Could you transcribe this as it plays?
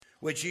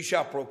which ye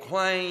shall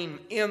proclaim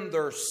in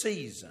their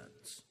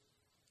seasons.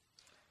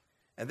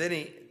 And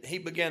then he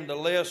began to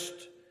list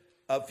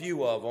a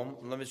few of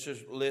them. Let me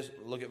just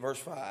look at verse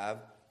 5.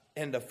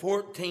 And the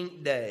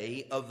 14th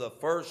day of the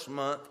first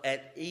month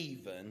at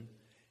even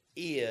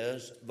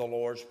is the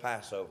Lord's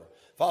Passover.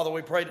 Father,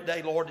 we pray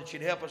today, Lord, that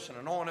you'd help us and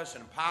anoint us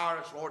and empower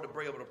us, Lord, to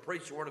be able to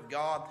preach the word of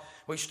God.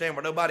 We stand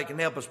where nobody can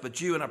help us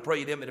but you, and I pray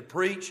you'd help me to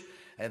preach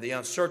and the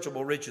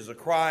unsearchable riches of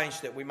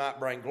Christ, that we might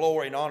bring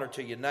glory and honor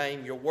to your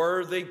name. You're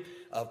worthy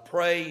of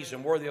praise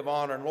and worthy of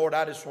honor. And Lord,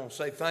 I just want to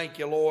say thank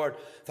you, Lord.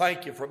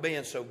 Thank you for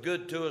being so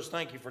good to us.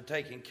 Thank you for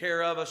taking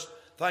care of us.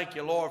 Thank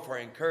you, Lord, for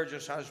encouraging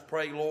us. I just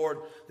pray, Lord,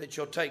 that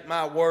you'll take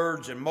my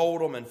words and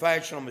mold them and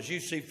fashion them as you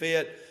see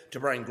fit to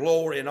bring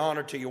glory and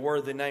honor to your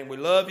worthy name. We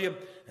love you,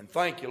 and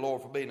thank you,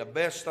 Lord, for being the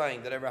best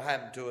thing that ever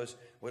happened to us.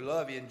 We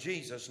love you. In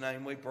Jesus'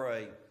 name we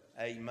pray.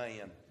 Amen.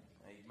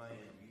 Amen.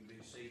 You can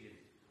be seated.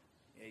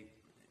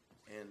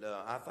 And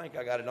I think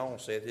I got it on,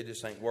 Seth. It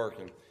just ain't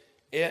working.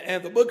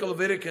 In the book of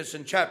Leviticus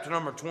in chapter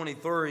number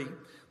 23,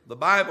 the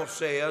Bible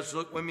says,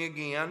 look with me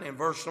again, in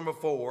verse number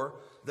 4,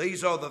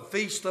 these are the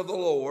feasts of the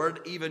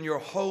Lord, even your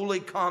holy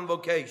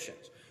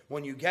convocations.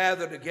 When you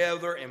gather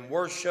together and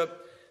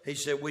worship, he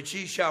said, which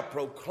ye shall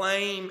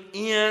proclaim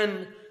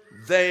in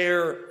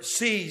their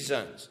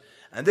seasons.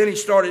 And then he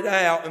started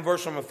out in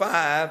verse number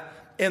 5,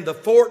 in the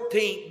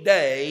 14th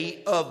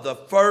day of the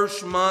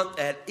first month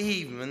at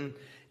even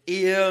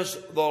is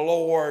the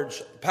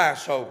Lord's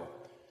Passover.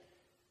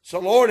 So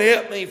Lord,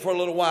 help me for a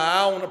little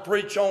while. I want to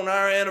preach on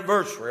our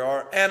anniversary,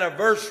 or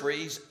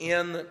anniversaries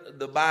in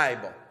the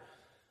Bible.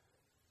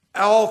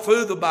 All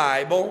through the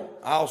Bible,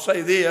 I'll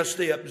say this,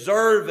 the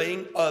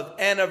observing of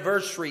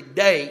anniversary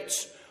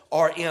dates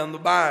are in the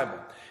Bible.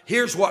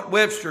 Here's what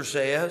Webster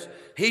says.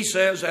 He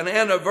says an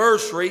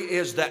anniversary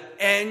is the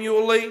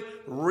annually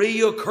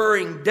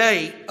reoccurring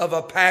date of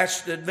a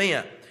past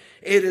event.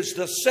 It is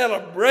the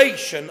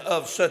celebration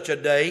of such a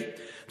date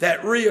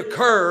that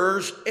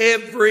reoccurs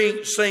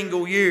every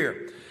single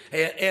year.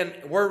 And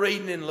we're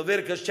reading in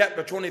Leviticus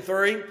chapter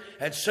 23,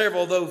 and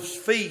several of those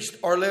feasts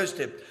are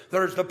listed.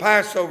 There's the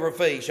Passover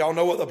feast. Y'all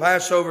know what the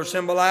Passover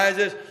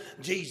symbolizes?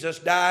 Jesus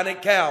died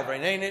at Calvary.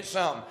 And ain't it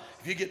something?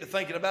 If you get to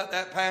thinking about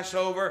that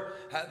Passover,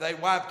 they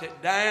wiped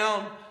it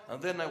down,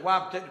 and then they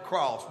wiped it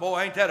across.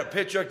 Boy, ain't that a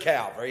picture of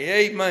Calvary?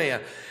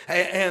 Amen.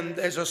 And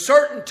there's a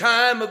certain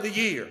time of the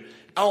year,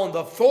 on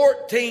the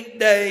 14th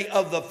day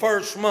of the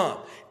first month,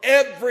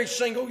 every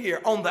single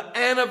year, on the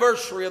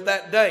anniversary of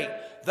that date,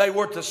 they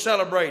were to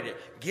celebrate it,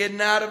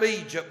 getting out of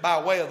Egypt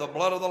by way of the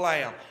blood of the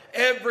Lamb.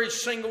 Every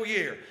single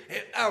year,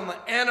 on the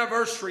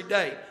anniversary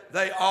date,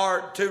 they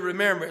are to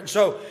remember it. And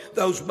so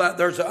there's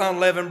the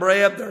unleavened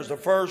bread, there's the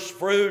first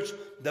fruits,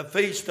 the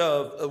Feast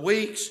of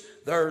Weeks,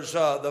 there's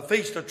the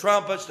Feast of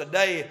Trumpets, the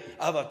Day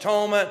of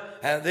Atonement,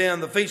 and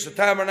then the Feast of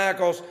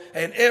Tabernacles.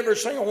 And every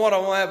single one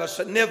of them have a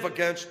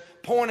significance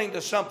pointing to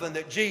something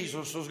that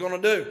Jesus was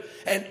going to do.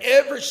 And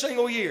every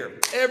single year,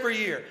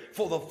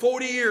 for the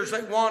 40 years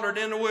they wandered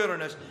in the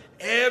wilderness,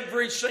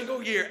 every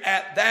single year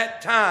at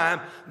that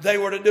time they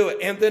were to do it.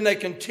 And then they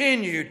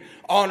continued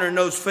honoring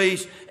those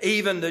feasts,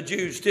 even the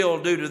Jews still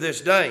do to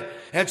this day.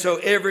 And so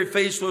every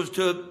feast was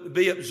to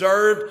be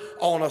observed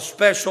on a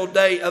special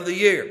day of the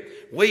year.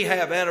 We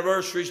have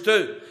anniversaries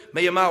too.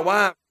 Me and my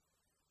wife.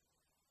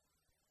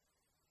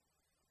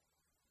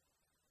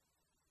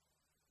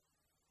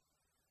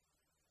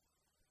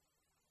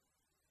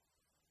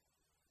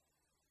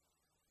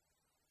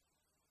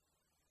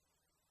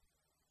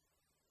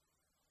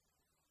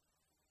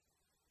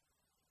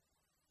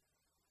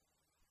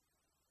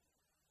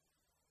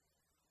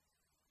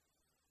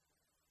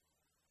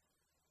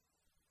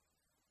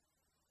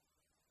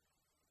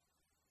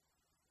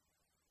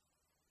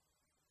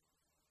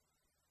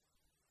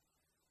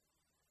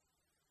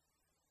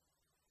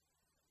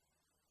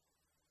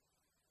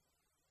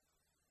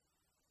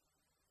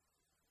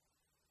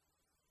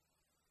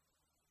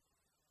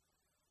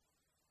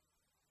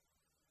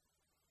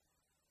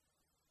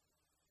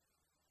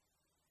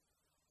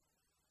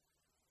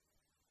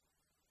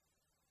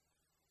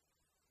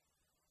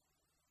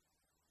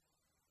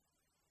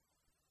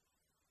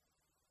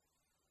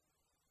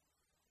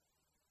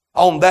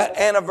 On that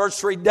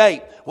anniversary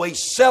date, we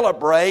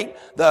celebrate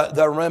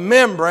the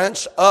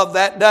remembrance of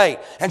that date.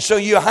 And so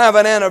you have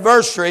an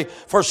anniversary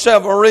for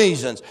several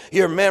reasons.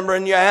 You're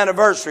remembering your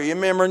anniversary. You're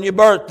remembering your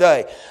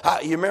birthday.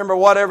 You remember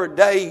whatever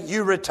day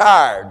you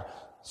retired.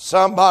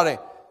 Somebody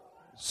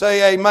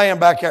say amen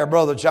back there,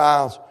 Brother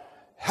Childs.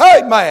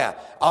 Hey, man.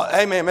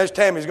 Amen. Miss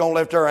Tammy's going to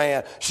lift her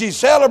hand. She's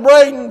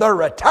celebrating the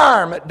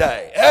retirement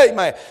day.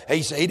 Amen.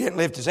 He said he didn't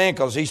lift his hand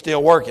because he's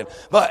still working.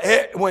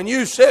 But when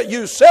you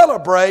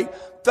celebrate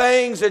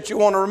things that you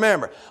want to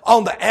remember.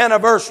 On the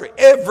anniversary,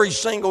 every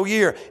single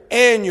year,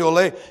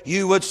 annually,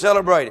 you would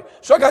celebrate it.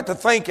 So I got to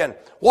thinking,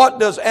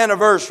 what does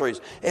anniversaries?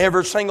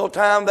 Every single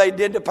time they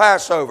did the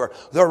Passover,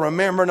 they're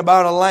remembering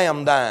about a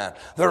lamb dying.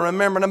 They're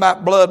remembering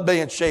about blood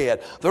being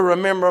shed. They're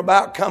remembering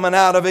about coming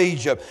out of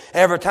Egypt.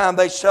 Every time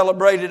they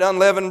celebrated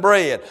unleavened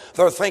bread,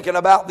 they're thinking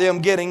about them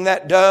getting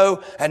that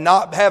dough and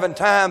not having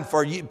time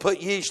for you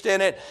put yeast in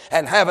it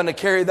and having to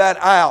carry that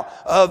out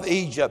of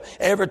Egypt.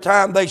 Every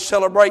time they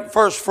celebrate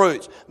first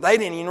fruits, they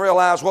didn't even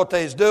realize what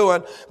they was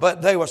doing,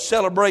 but they were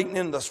celebrating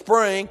in the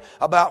spring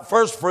about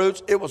first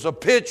fruits. It was a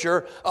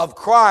picture of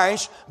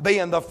Christ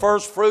being the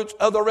first fruits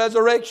of the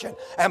resurrection.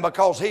 And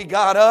because He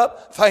got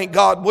up, thank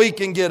God we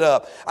can get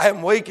up.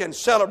 And we can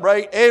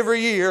celebrate every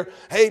year,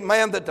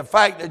 amen, that the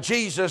fact that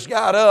Jesus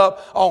got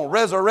up on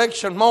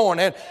resurrection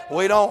morning,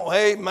 we don't,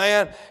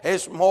 amen,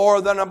 it's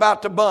more than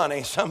about the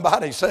bunny.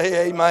 Somebody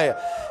say amen.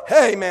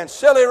 Amen.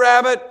 Silly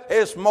rabbit,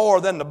 it's more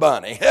than the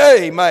bunny.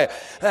 Amen.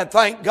 And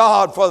thank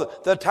God for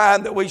the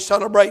time that we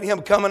celebrate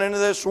Him coming into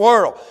this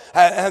world.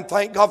 And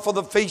thank God for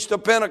the Feast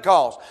of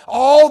Pentecost.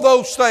 All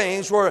those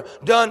things were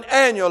done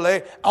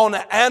annually on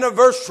an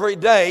anniversary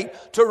date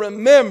to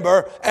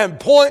remember and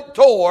point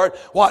toward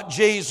what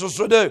Jesus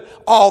would do.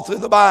 All through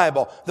the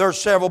Bible. There are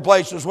several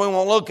places we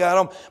won't look at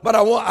them, but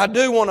I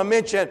do want to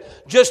mention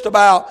just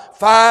about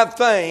 5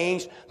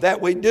 things that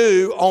we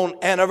do on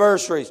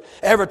anniversaries.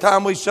 Every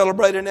time we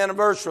celebrate an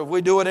anniversary,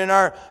 we do it in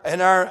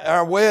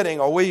our wedding,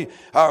 or we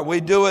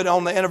do it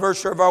on the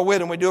anniversary of our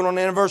wedding, we do it on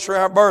the anniversary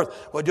of our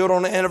birth, we do it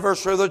on the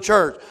anniversary of the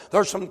church.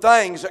 There's some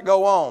things that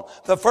go on.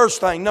 The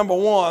first thing, number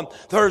 1,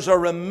 there's a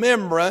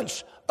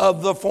remembrance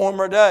of the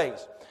former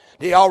days.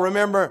 Do y'all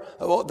remember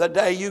the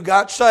day you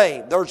got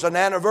saved? There's an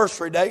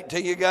anniversary date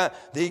till you got.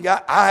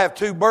 I have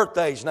 2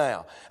 birthdays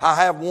now. I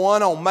have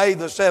one on May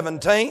the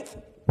 17th.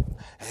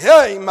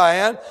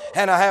 Amen.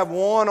 And I have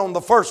one on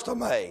the 1st of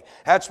May.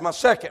 That's my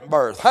second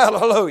birth.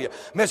 Hallelujah.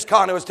 Miss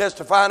Connie was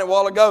testifying a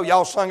while ago.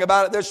 Y'all sung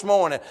about it this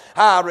morning.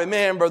 I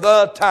remember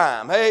the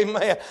time.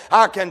 Amen.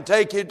 I can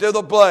take you to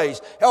the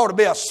place. It ought to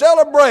be a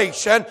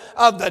celebration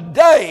of the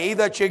day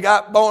that you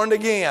got born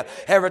again.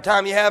 Every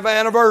time you have an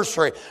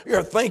anniversary,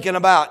 you're thinking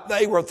about,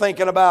 they were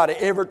thinking about it.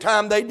 Every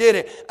time they did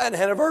it, an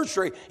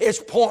anniversary, it's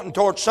pointing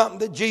towards something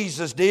that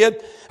Jesus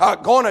did,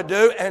 going to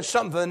do, and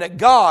something that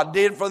God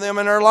did for them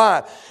in their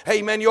life.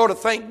 Amen. You ought to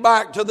think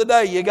back to the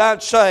day you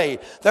got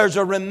saved. There's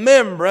a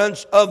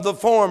remembrance of the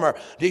former.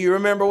 Do you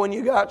remember when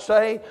you got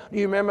saved? Do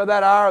you remember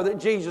that hour that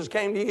Jesus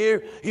came to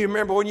you? You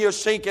remember when you were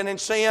sinking in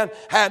sin,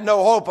 had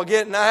no hope of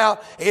getting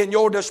out, in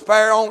your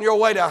despair, on your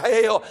way to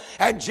hell,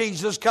 and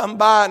Jesus come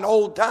by, an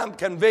old-time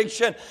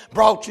conviction,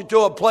 brought you to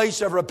a place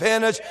of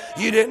repentance.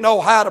 You didn't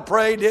know how to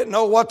pray, didn't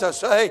know what to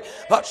say,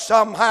 but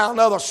somehow or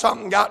another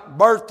something got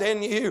birthed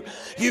in you.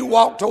 You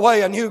walked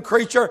away a new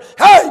creature.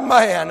 Hey,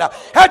 man,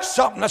 that's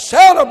something to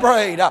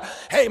celebrate.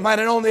 Amen.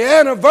 And on the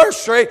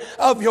anniversary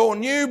of your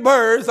new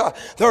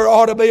birth, there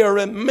ought to be a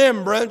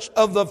remembrance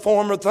of the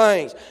former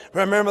things.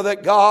 Remember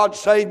that God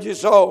saved your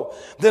soul.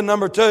 Then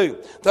number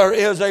 2, there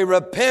is a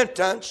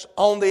repentance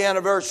on the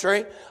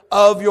anniversary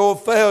of your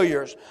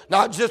failures.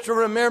 Not just a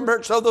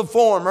remembrance of the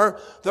former,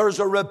 there's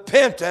a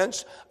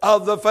repentance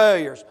of the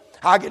failures.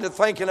 I get to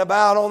thinking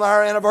about on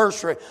our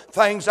anniversary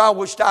things I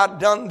wished I'd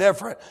done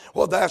different.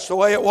 Well, that's the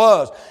way it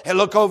was. And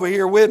look over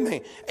here with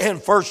me in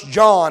 1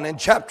 John in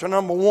chapter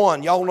number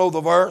 1. Y'all know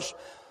the verse.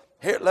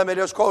 Here, let me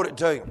just quote it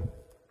to you.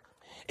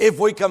 If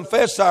we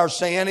confess our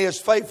sin, He is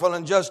faithful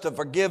and just to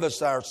forgive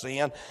us our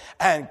sin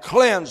and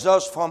cleanse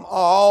us from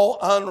all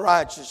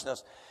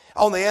unrighteousness.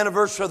 On the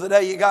anniversary of the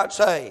day you got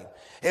saved,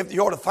 if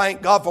you ought to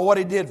thank God for what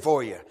He did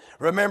for you.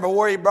 Remember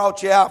where He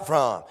brought you out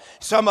from.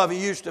 Some of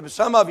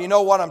you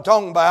know what I'm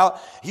talking about.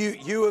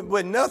 You it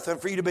would nothing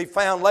for you to be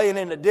found laying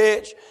in the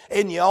ditch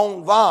in your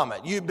own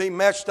vomit. You'd be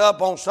messed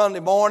up on Sunday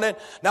morning,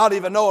 not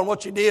even knowing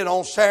what you did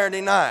on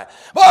Saturday night.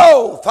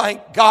 Oh,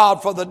 thank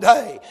God for the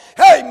day.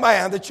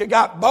 Amen, that you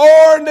got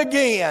born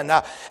again.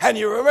 And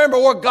you remember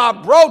where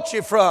God brought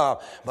you from.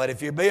 But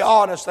if you be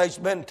honest, there's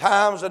been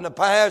times in the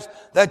past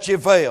that you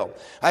failed.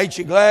 Ain't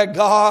you glad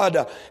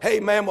God,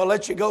 amen, will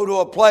let you go to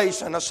a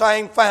place and the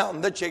same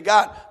fountain that you got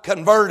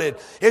converted,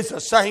 it's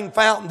the same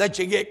fountain that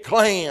you get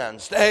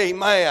cleansed.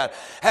 Amen.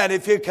 And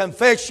if you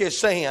confess your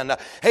sin,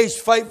 He's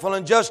faithful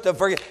and just to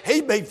forgive.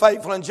 He'd be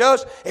faithful and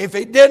just if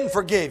He didn't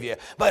forgive you.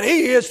 But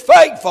He is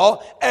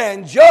faithful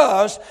and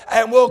just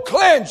and will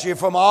cleanse you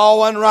from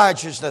all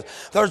unrighteousness.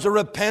 There's a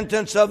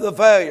repentance of the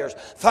failures.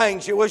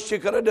 Things you wish you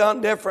could have done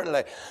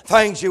differently.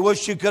 Things you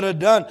wish you could have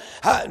done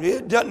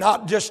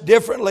not just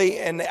differently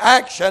in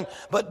action,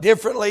 but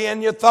differently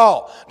in your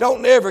thought.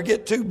 Don't ever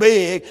get too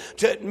big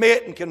to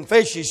admit and confess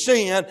confess your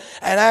sin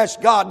and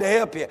ask God to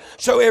help you.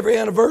 So every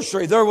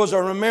anniversary there was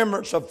a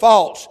remembrance of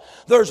faults.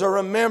 There's a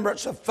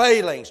remembrance of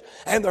failings.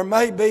 And there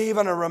may be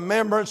even a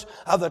remembrance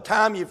of the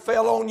time you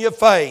fell on your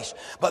face.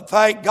 But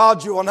thank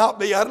God you will not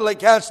be utterly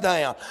cast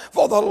down,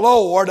 for the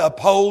Lord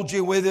upholds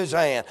you with His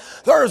hand.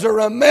 There's a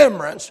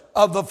remembrance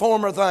of the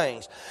former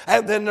things.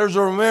 And then there's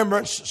a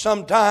remembrance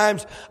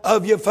sometimes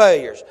of your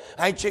failures.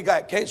 Ain't you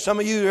got, some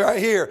of you right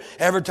here,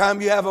 every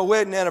time you have a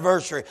wedding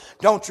anniversary,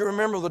 don't you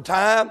remember the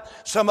time?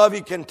 Some of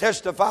you can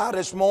testify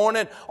this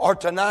morning or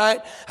tonight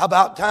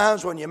about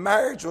times when your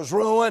marriage was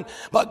ruined,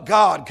 but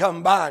God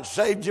come by and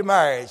saved your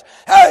marriage.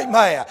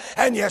 Amen.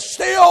 And you're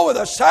still with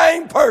the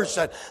same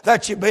person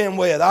that you've been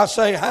with. I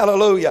say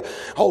hallelujah.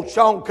 Old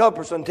Sean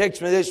Cupperson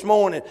texted me this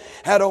morning,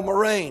 had a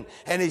Marine,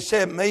 and he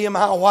said, me and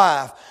my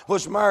wife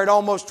was married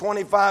almost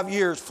 25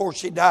 years before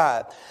she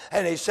died.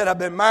 And he said, I've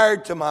been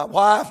married to my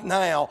wife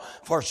now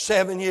for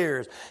 7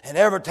 years. And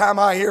every time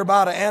I hear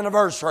about an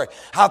anniversary,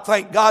 I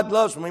think God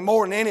loves me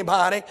more than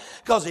anybody,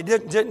 because He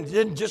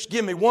didn't just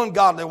give me one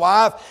godly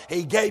wife.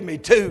 He gave me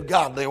 2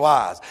 godly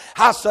wives.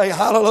 I say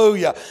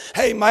hallelujah.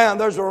 Hey man,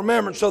 there's a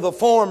remembrance of the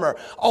former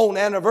on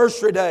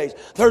anniversary days.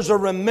 There's a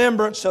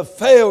remembrance of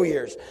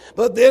failures.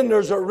 But then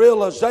there's a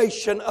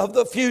realization of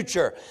the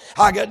future.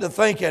 I get to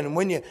thinking,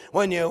 when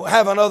you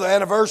have another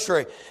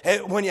anniversary,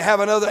 when you have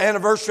another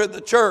anniversary at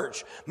the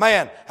church,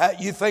 man,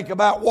 you think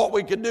about what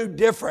we could do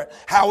different,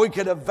 how we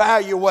could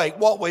evaluate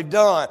what we've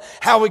done,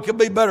 how we could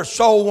be better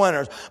soul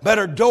winners,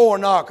 better door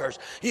knockers.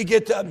 You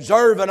get to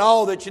observing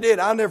all that you did.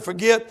 I'll never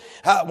forget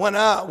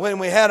when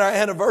we had our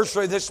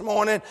anniversary this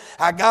morning.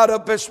 I got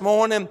up this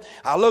morning,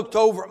 I looked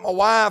over at my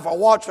wife, I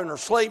watched her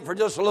sleep for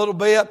just a little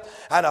bit,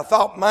 and I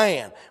thought,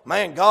 man,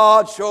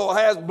 God sure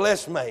has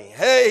blessed me.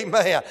 Hey,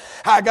 man,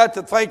 I got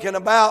to thinking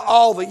about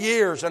all the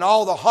years and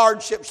all the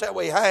hardships that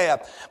we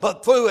have,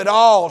 but through it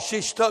all,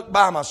 she stuck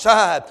by my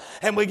side.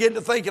 And we get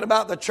to thinking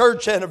about the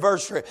church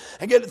anniversary,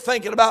 and get to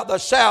thinking about the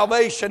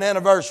salvation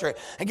anniversary,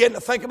 and getting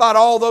to think about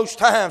all those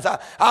times.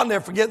 I'll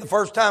never forget the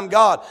first time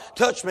God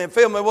touched me and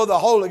filled me with the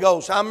Holy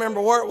Ghost. I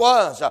remember where it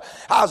was.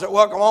 I was at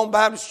Welcome Home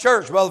Baptist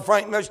Church. Brother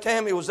Frank and Miss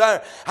Tammy was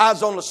there. I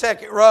was on the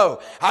second row.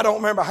 I don't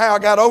remember how I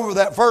got over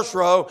that first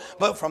row,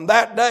 but from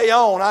that day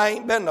on, I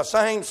ain't been the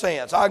same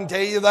since. I can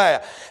tell you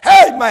that.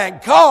 Hey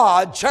man,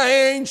 God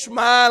changed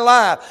my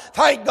life.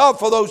 Thank God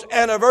for those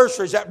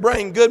anniversaries that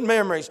bring good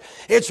memories.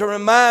 It's a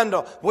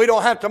reminder we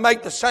don't have to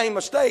make the same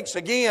mistakes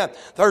again.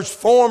 There's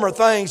former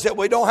things that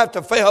we don't have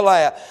to fail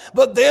at.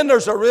 But then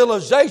there's a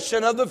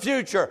realization of the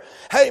future.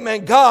 Hey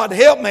man, God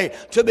help me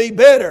to be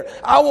better.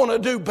 I want to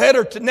do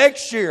better to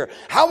next year.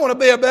 I want to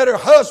be a better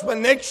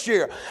husband next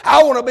year.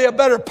 I want to be a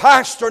better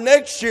pastor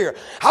next year.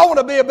 I want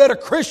to be a better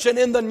Christian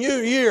in the new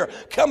year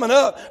coming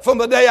up from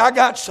the day I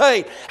got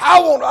saved. I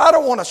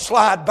don't want to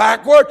slide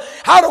backward.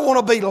 I don't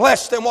want to be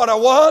less than what I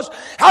was.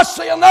 I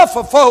see enough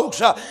of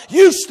folks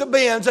used to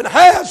beens and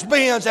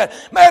has-beens, and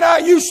man, I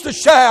used to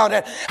shout,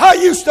 and I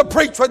used to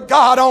preach with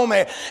God on me,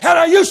 and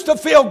I used to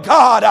feel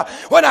God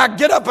when I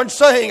get up and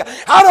sing.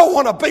 I don't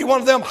want to be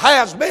one of them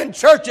has-been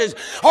churches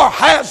or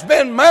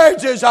has-been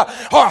marriages or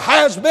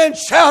has-been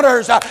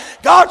shouters.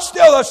 God's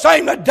still the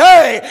same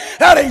today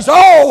that He's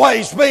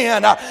always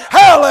been.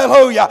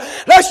 Hallelujah.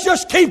 Let's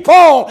just keep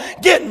on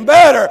getting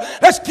better.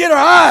 Let's get our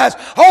eyes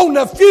on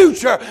the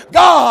future.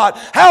 God,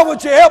 how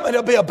would you help me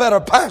to be a better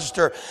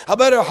pastor, a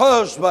better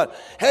husband?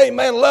 Hey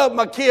man, love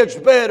my kids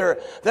better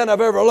than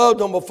I've ever loved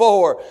them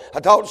before. I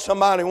talked to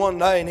somebody one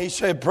day and he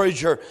said,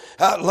 preacher,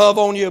 love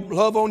on your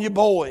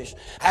boys.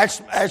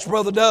 Ask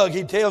Brother Doug.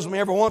 He tells me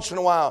every once in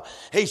a while.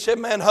 He said,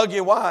 man, hug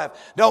your wife.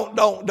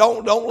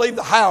 Don't leave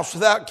the house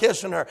without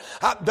kissing her.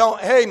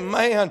 Hey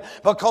man,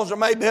 because there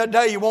may be a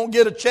day you won't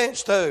get a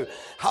chance to.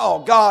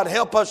 Oh, God,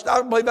 help us.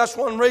 I believe that's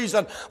one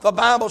reason the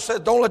Bible says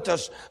don't let the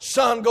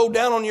sun go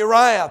down on your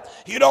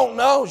wrath. You don't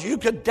know. You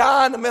could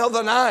die in the middle of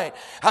the night.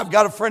 I've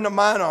got a friend of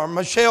mine, or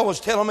Michelle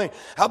was telling me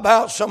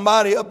about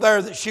somebody up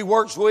there that she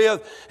works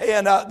with,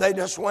 and they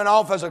just went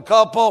off as a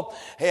couple,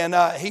 and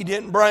he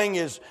didn't bring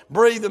his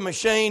breathing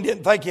machine,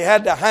 didn't think he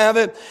had to have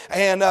it,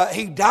 and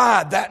he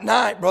died that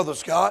night, Brother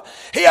Scott.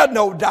 He had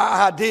no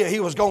idea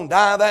he was going to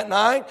die that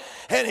night,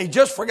 and he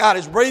just forgot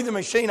his breathing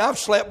machine. I've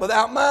slept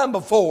without mine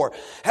before.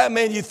 I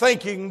mean, you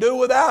think you can do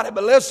without it,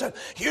 but listen,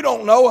 you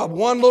don't know if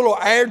one little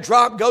air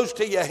drop goes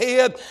to your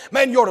head.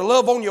 Man, you ought to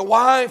love on your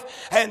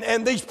wife,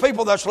 and these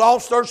people that's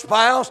lost their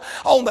spouse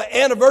on the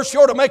anniversary,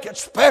 you ought to make it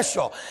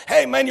special.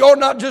 Hey man, you ought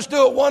not just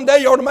do it one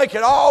day, you ought to make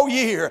it all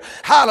year.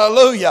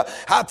 Hallelujah.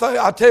 I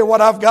tell you what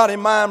I've got in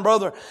mind,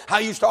 brother. I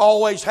used to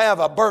always have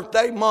a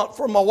birthday month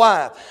for my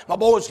wife. My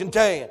boys can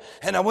tell you.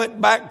 And I went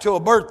back to a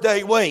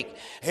birthday week.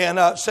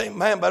 And say,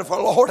 man, but if the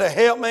Lord will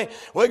help me,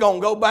 we're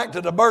going to go back to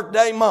the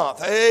birthday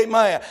month.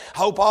 Amen.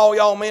 Hope all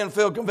y'all men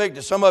feel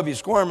convicted. Some of you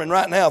squirming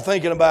right now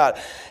thinking about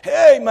it.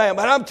 Amen.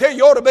 But I'm telling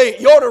you,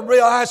 you ought to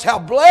realize how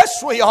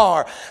blessed we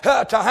are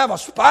to have a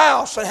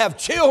spouse and have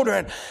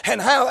children and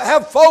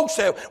have folks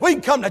that we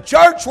can come to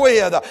church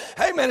with.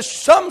 Amen. It's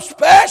something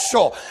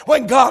special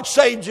when God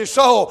saved your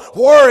soul,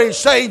 where He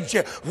saved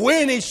you,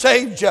 when He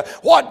saved you,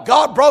 what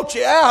God brought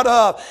you out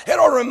of.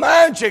 It'll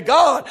remind you,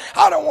 God,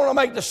 I don't want to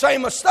make the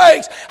same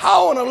mistakes. I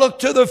want to look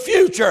to the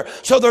future.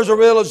 So there's a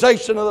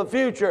realization of the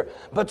future,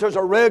 but there's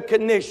a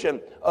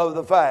recognition of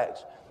the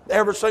facts.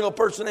 Every single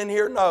person in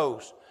here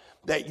knows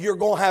that you're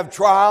going to have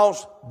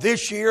trials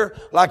this year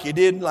like you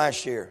did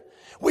last year.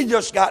 We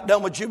just got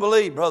done with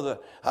Jubilee, Brother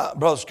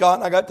Scott,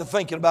 and I got to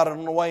thinking about it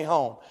on the way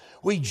home.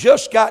 We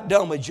just got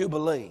done with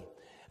Jubilee,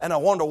 and I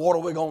wonder what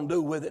are we going to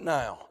do with it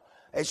now.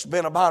 It's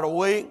been about a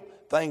week.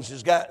 Things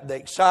has got the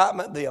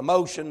excitement, the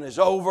emotion is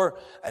over,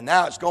 and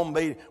now it's going to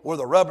be where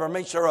the rubber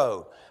meets the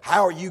road.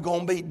 How are you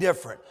going to be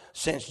different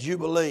since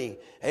Jubilee,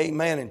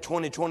 amen, in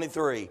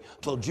 2023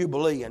 till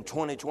Jubilee in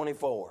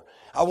 2024?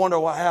 I wonder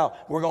how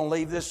we're going to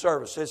leave this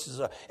service. This is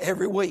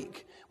every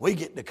week. We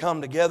get to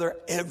come together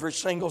every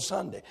single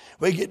Sunday.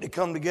 We get to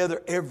come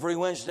together every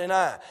Wednesday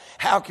night.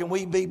 How can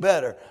we be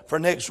better for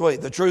next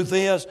week? The truth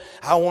is,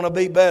 I want to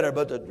be better,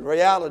 but the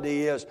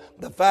reality is,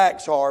 the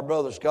facts are,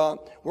 Brother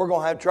Scott, we're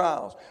going to have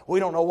trials. We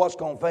don't know what's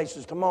going to face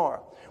us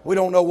tomorrow. We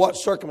don't know what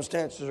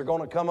circumstances are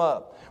going to come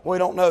up. We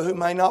don't know who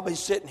may not be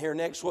sitting here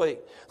next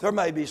week. There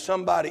may be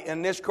somebody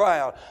in this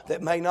crowd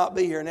that may not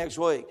be here next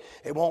week.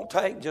 It won't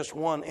take just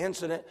one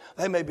incident.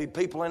 There may be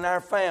people in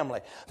our family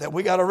that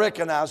we got to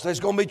recognize there's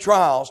going to be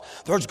trials.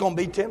 There's going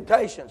to be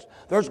temptations.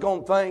 There's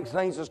going to be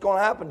things that's going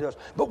to happen to us.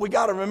 But we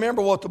got to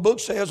remember what the book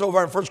says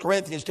over in 1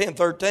 Corinthians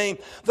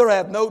 10:13. There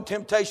hath no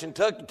temptation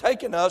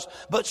taken us,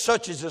 but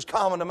such as is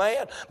common to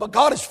man. But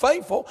God is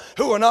faithful,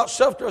 who are not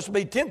suffer us to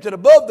be tempted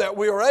above that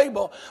we are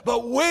able,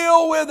 but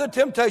will with the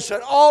temptation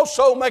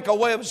also make a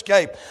way of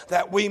escape,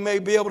 that we may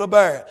be able to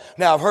bear it.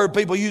 Now, I've heard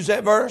people use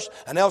that verse,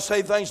 and they'll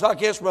say things like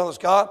this, Brother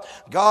Scott,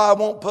 God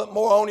won't put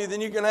more on you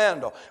than you can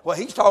handle. Well,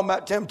 he's talking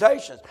about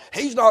temptations.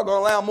 He's not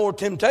going to allow more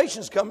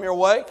temptations come your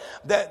way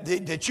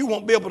that you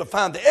won't be able to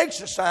find the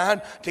exercise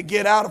to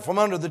get out from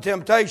under the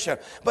temptation.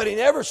 But he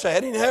never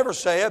said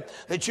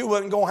that you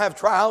wasn't going to have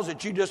trials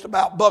that you just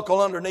about buckle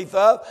underneath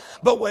of.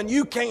 But when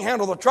you can't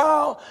handle the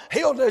trial,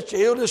 he'll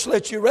just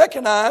let you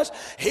recognize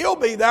he'll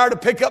be there to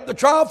pick up the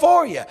trial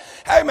for you.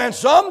 Hey, man,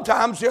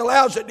 sometimes he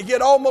allows it to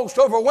get almost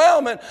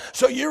overwhelming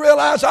so you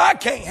realize I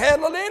can't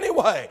handle it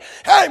anyway.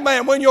 Hey,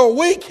 man, when you're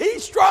weak,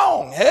 he's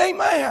strong. Hey,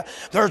 man,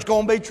 there's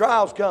going to be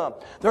trials come.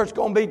 There's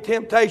going to be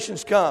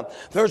temptations come.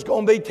 There's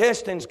going to be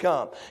testings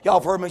come. Y'all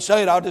have heard me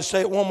say it. I'll just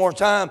say it one more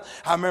time.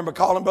 I remember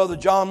calling Brother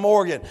John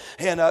Morgan,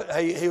 and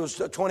he was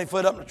 20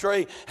 foot up in the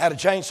tree, had a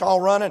chainsaw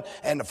running,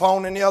 and the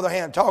phone in the other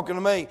hand talking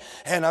to me.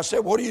 And I said,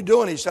 what are you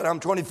doing? He said, I'm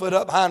 20 foot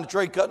up behind the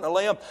tree cutting a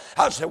limb.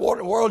 I said, what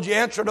in the world did you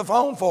answer the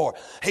phone for?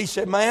 He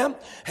said, ma'am,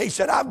 he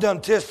said, I've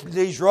done tested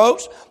these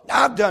ropes.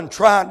 I've done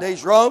tried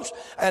these ropes,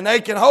 and they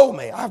can hold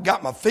me. I've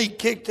got my feet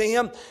kicked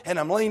in, and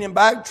I'm leaning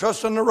back,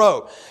 trusting the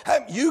rope.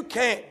 Hey, you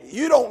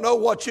don't know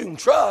what you can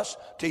trust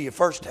till you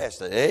first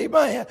test it.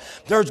 Amen.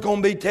 There's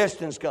going to be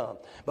testings come.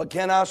 But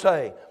can I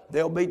say,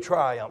 there'll be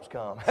triumphs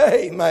come.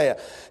 Amen.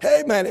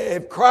 Amen.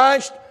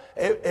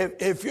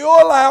 If you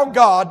allow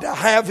God to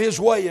have His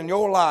way in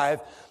your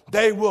life,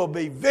 there will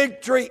be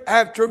victory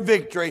after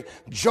victory,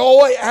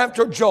 joy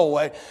after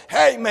joy.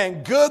 Hey,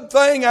 man, good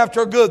thing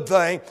after good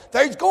thing.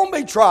 There's going to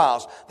be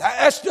trials.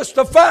 That's just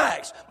the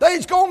facts.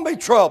 There's going to be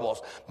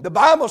troubles. The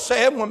Bible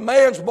said when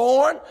man's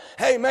born,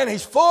 hey, man,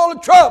 he's full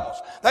of troubles.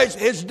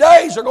 His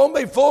days are going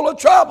to be full of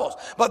troubles.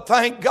 But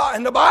thank God,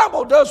 and the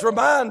Bible does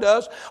remind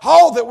us,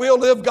 all that will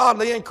live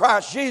godly in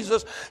Christ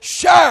Jesus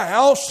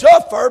shall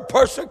suffer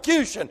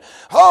persecution.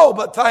 Oh,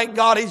 but thank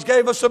God He's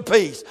gave us a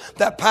peace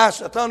that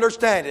passeth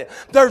understanding.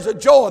 There's a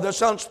joy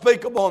that's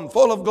unspeakable and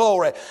full of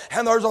glory.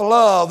 And there's a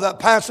love that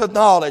passeth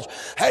knowledge.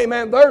 Hey,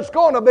 man, there's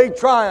going to be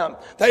triumph.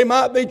 They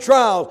might be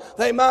trials.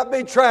 They might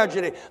be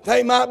tragedy.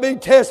 They might be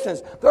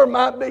testings. There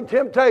might be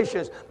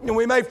temptations. And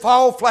we may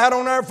fall flat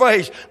on our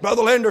face.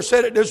 Brother Linder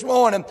said it this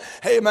morning.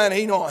 Hey, man,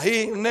 he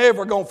ain't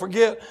never going to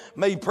forget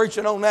me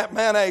preaching on that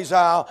mayonnaise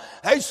aisle.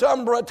 Hey,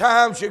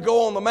 sometimes you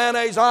go on the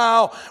mayonnaise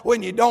aisle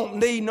when you don't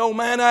need no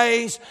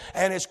mayonnaise.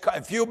 And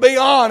if you'll be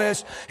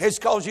honest, it's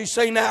because you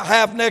seen that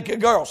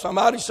half-naked girl.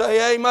 Somebody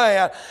say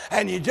amen.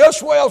 And you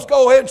just well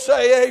go ahead and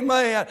say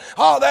amen.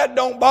 Oh, that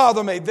don't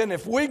bother me. Then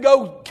if we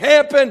go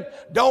camping,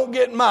 don't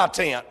get in my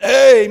tent.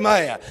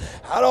 Amen.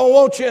 I don't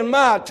want you in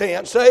my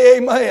tent. Say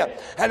amen.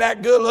 And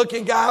that good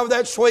looking guy with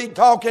that sweet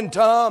talking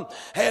tongue.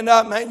 And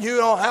man, you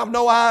don't have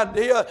no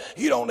idea.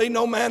 You don't need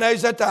no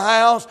mayonnaise at the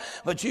house.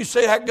 But you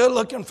see that good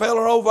looking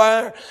fella over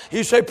there.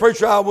 You say,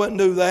 preacher, I wouldn't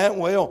do that.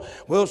 Well,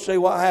 we'll see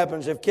what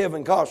happens if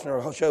Kevin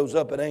Costner shows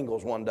up at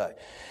Ingles one day.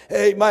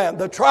 Amen.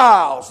 The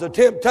trials, the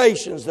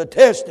temptations, the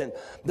testing,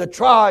 the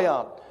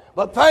triumph.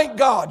 But thank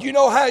God. You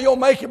know how you'll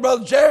make it,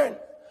 Brother Jared?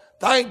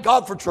 Thank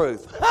God for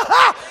truth.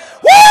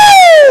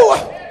 Woo!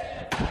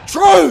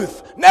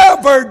 Truth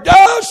never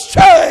does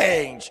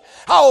change.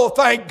 Oh,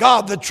 thank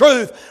God the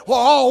truth will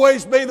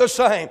always be the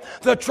same.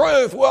 The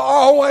truth will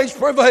always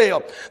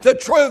prevail. The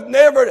truth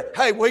never,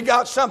 hey, we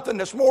got something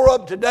that's more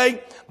up to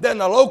date than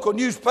the local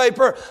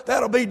newspaper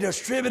that'll be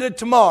distributed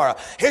tomorrow.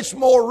 It's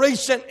more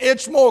recent.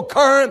 It's more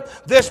current.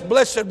 This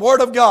blessed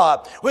Word of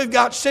God. We've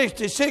got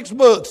 66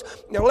 books,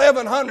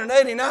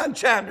 1,189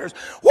 chapters.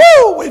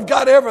 Woo! We've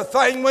got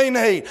everything we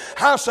need.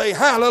 I say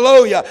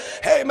hallelujah.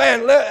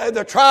 Amen.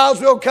 The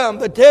trials will come.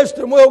 The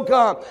testing will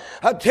come.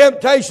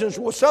 Temptations,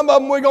 well, some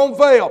of them we're going to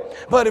fail.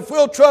 But if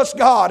we'll trust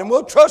God and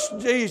we'll trust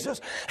Jesus,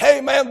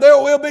 amen, there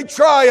will be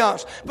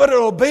triumphs. But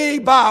it'll be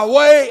by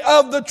way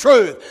of the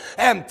truth.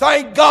 And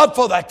thank God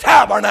for the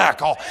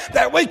tabernacle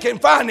that we can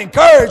find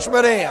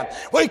encouragement in.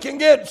 We can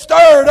get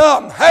stirred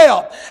up and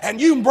help. And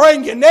you can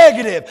bring your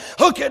negative,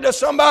 hook into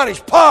somebody's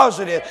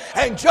positive,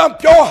 and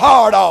jump your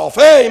heart off.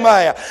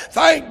 Amen.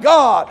 Thank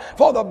God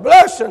for the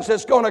blessings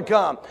that's going to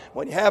come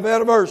when you have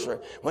anniversary,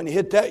 when you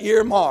hit that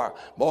year mark.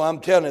 Boy, I'm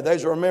telling you,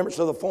 there's a remembrance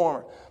of the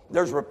former.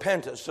 There's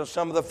repentance of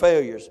some of the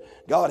failures.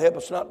 God help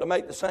us not to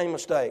make the same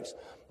mistakes.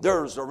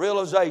 There's a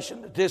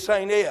realization that this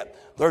ain't it.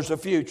 There's a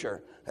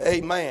future.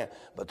 Amen.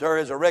 But there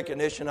is a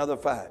recognition of the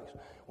facts.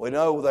 We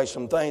know there's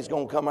some things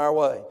going to come our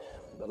way.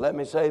 But let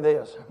me say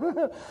this.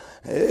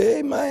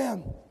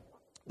 Amen.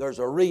 There's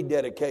a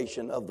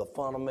rededication of the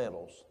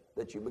fundamentals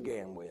that you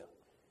began with.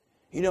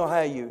 You know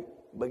how you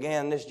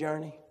began this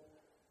journey?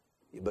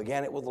 You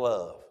began it with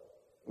love.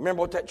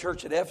 Remember what that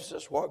church at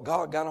Ephesus, what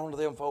God got onto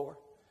them for?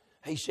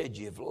 He said,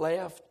 you've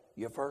left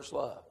your first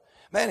love.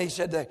 Man, he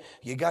said that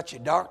you got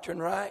your doctrine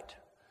right.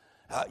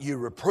 You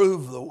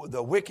reprove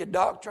the wicked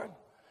doctrine.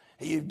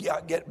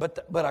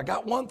 But I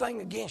got one thing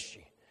against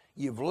you.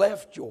 You've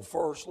left your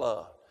first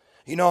love.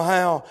 You know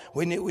how?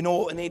 We know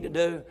what we need to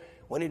do?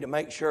 We need to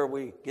make sure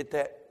we get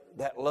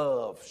that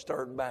love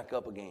stirred back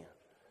up again.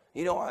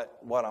 You know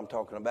what I'm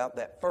talking about?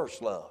 That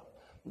first love.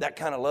 That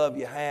kind of love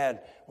you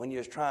had when you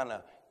was trying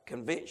to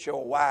convince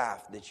your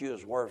wife that you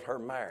was worth her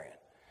marrying.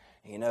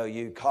 You know,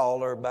 you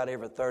call her about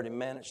every 30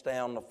 minutes, stay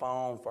on the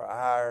phone for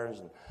hours,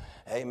 and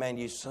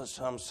amen.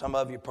 Some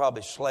of you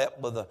probably slept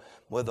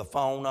with the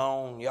phone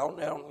on. Y'all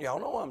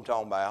know what I'm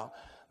talking about.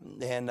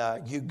 And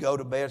you go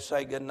to bed,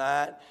 say good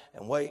night,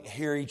 and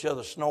hear each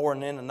other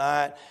snoring in the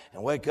night,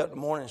 and wake up in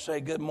the morning and say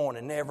good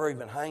morning. Never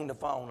even hang the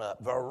phone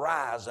up.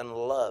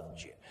 Verizon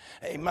loved you.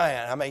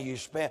 Amen. I mean,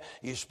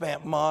 you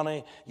spent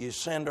money, you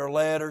send her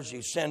letters,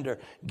 you send her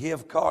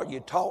gift card, you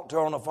talk to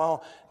her on the phone.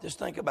 Just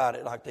think about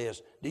it like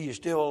this. Do you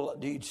still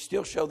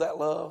show that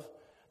love?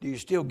 Do you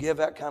still give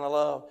that kind of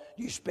love?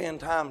 Do you spend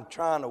time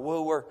trying to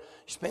woo her?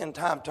 Spend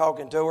time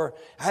talking to her?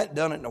 I hadn't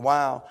done it in a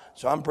while,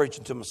 so I'm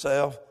preaching to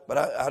myself. But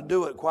I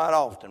do it quite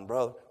often,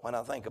 brother, when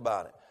I think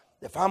about it.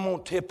 If I'm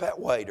going to tip that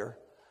waiter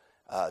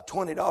a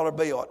 $20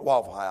 bill at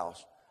Waffle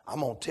House, I'm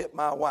going to tip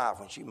my wife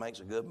when she makes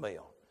a good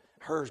meal.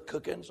 Her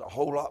cooking's a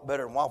whole lot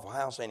better than Waffle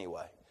House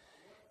anyway.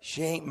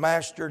 She ain't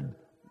mastered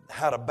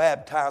how to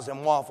baptize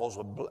them waffles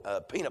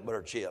with peanut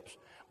butter chips.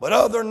 But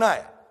other than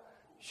that,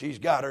 she's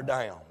got her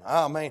down.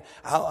 I mean,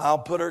 I'll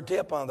put her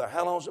tip on there.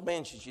 How long's it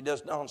been since she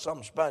just done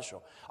something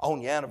special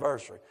on your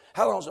anniversary?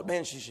 How long's it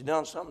been since she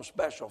done something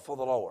special for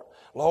the Lord?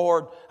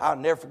 Lord, I'll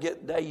never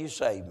forget the day you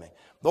saved me.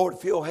 Lord,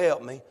 if you'll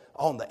help me,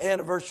 on the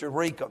anniversary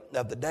week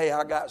of the day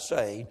I got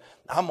saved,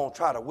 I'm going to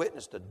try to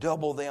witness to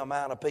double the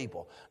amount of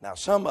people. Now,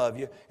 some of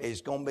you,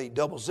 it's going to be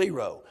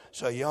 00.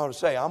 So you ought to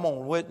say, I'm going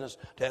to witness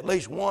to at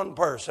least one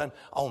person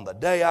on the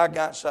day I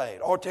got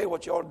saved. Or tell you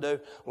what you ought to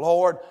do.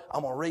 Lord,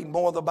 I'm going to read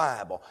more of the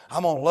Bible.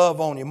 I'm going to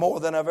love on you more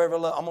than I've ever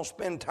loved. I'm going to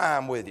spend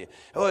time with you.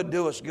 It would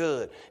do us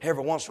good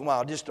every once in a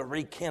while just to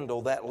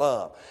rekindle that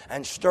love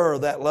and stir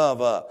that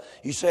love up.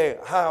 You say,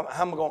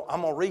 I'm going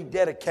to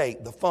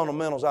rededicate the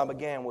fundamentals I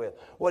began with.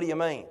 What do you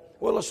mean?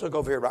 Well, let's look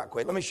over here right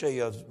quick. Let me show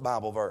you a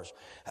Bible verse.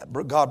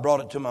 God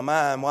brought it to my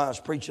mind while I was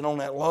preaching on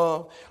that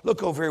love.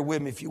 Look over here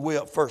with me, if you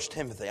will, 1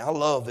 Timothy. I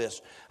love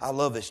this. I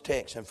love this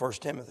text in 1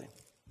 Timothy.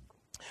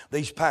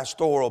 These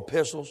pastoral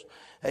epistles.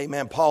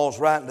 Amen. Paul's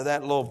writing to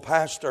that little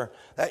pastor,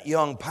 that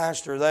young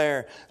pastor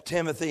there,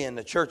 Timothy, in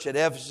the church at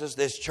Ephesus,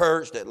 this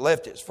church that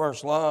left its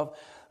first love.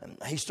 And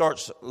he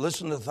starts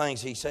listening to the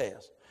things he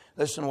says.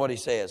 Listen to what he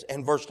says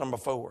in verse number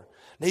 4.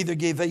 Neither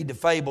give heed to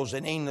fables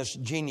and endless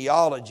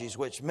genealogies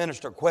which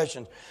minister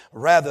questions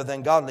rather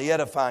than godly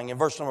edifying. In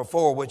verse number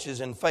 4, which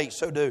is in faith,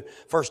 so do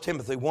 1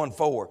 Timothy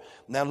 1:4.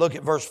 Now look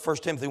at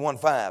 1 Timothy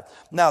 1:5.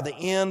 Now the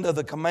end of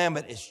the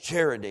commandment is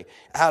charity,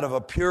 out of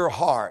a pure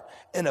heart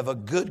and of a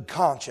good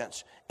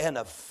conscience and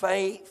of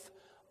faith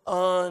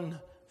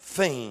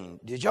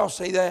unfeigned. Did y'all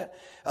see that?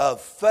 Of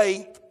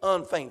faith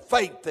unfeigned.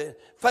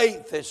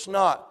 Faith is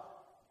not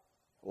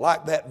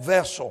like that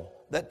vessel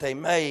that they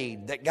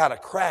made that got a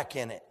crack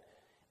in it,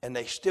 and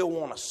they still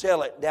want to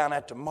sell it down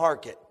at the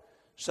market,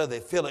 so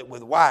they fill it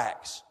with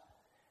wax,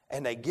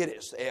 and they get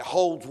it. It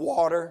holds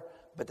water,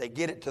 but they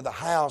get it to the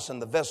house, and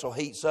the vessel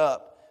heats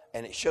up,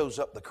 and it shows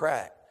up the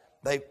crack.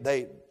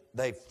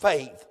 They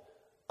faith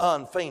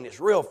unfeigned. It's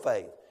real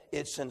faith.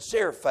 It's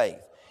sincere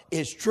faith.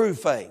 It's true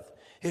faith.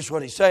 Here's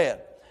what he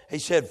said. He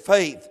said,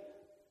 faith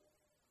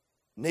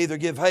Neither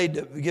give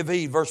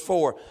heed, verse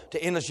 4,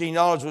 to endless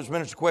genealogy which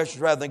minister questions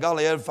rather than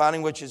godly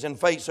edifying, which is in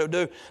faith, so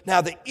do.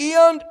 Now the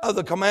end of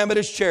the commandment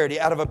is charity,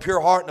 out of a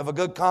pure heart and of a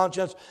good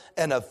conscience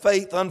and of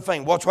faith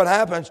unfeigned. Watch what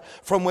happens,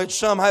 from which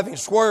some having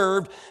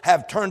swerved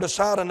have turned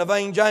aside unto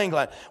vain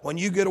jangling. When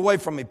you get away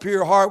from a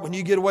pure heart, when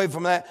you get away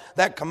from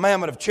that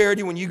commandment of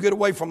charity, when you get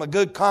away from a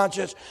good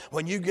conscience,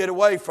 when you get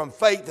away from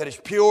faith that is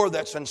pure,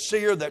 that's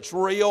sincere, that's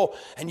real,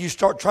 and you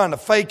start trying to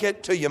fake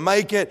it till you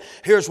make it,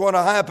 here's what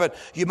will happen.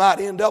 You might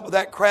end up with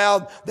that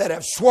crowd that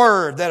have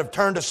swerved, that have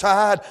turned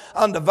aside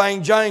unto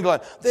vain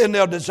jangling. Then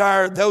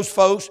those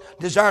folks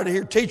desire to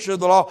hear teachers of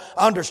the law,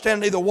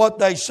 understand neither what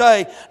they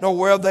say nor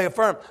whereof they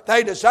affirm.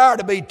 They desire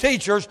to be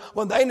teachers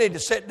when they need to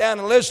sit down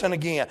and listen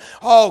again.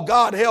 Oh,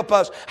 God help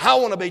us. I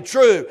want to be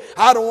true.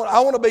 I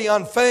want to be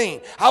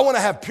unfeigned. I want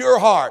to have pure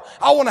heart.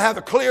 I want to have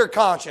a clear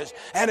conscience.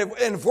 And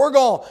if we're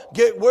going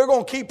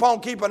to keep on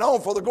keeping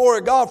on for the glory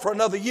of God for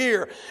another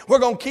year, we're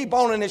going to keep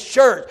on in this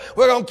church.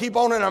 We're going to keep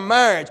on in our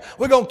marriage.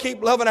 We're going to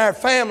keep loving our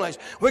families.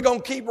 We're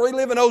going to keep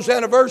reliving those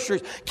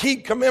anniversaries.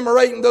 Keep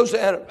commemorating those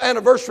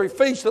anniversary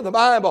feasts of the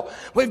Bible.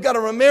 We've got to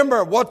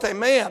remember what they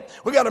meant.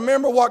 We've got to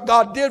remember what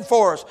God did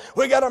for us.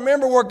 We've got to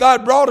remember where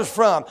God brought us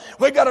from.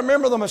 We've got to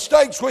remember the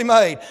mistakes we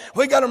made.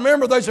 We've got to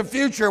remember there's a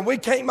future and we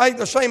can't make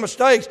the same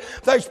mistakes.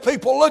 There's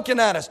people looking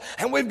at us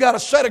and we've got to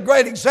set a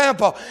great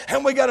example.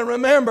 And we've got to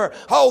remember,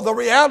 the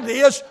reality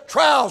is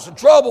trials and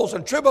troubles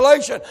and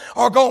tribulation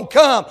are going to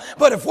come.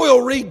 But if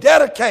we'll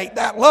rededicate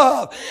that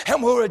love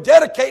and we'll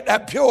rededicate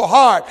that pure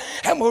heart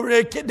and we'll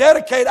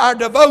rededicate our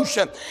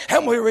devotion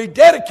and we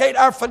rededicate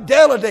our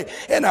fidelity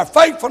and our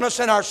faithfulness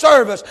in our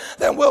service,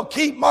 then we'll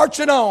keep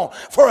marching on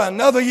for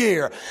another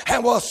year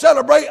and we'll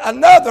celebrate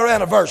another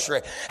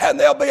anniversary, and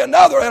there'll be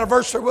another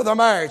anniversary with our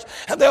marriage,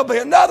 and there'll be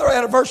another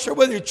anniversary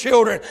with your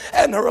children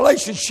and the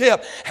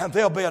relationship, and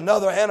there'll be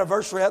another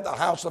anniversary at the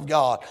house of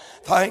God.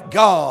 Thank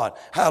God,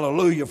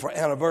 hallelujah, for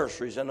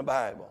anniversaries in the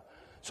Bible.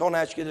 So I want to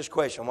ask you this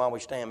question while we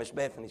stand. Miss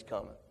Bethany's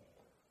coming.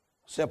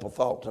 Simple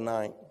thought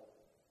tonight.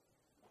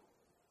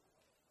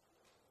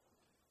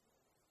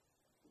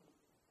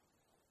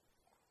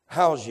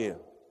 How's your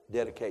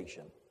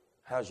dedication?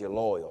 How's your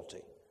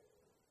loyalty?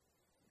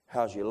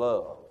 How's your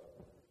love?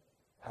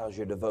 How's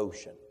your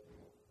devotion?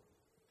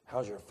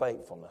 How's your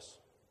faithfulness?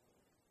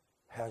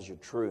 How's your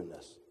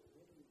trueness?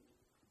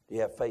 Do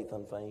you have faith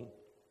unfeigned?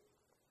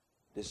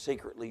 Do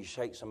secretly you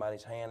shake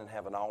somebody's hand and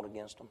have an ought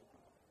against them?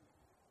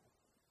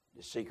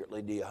 Do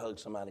secretly do you hug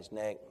somebody's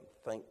neck and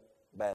think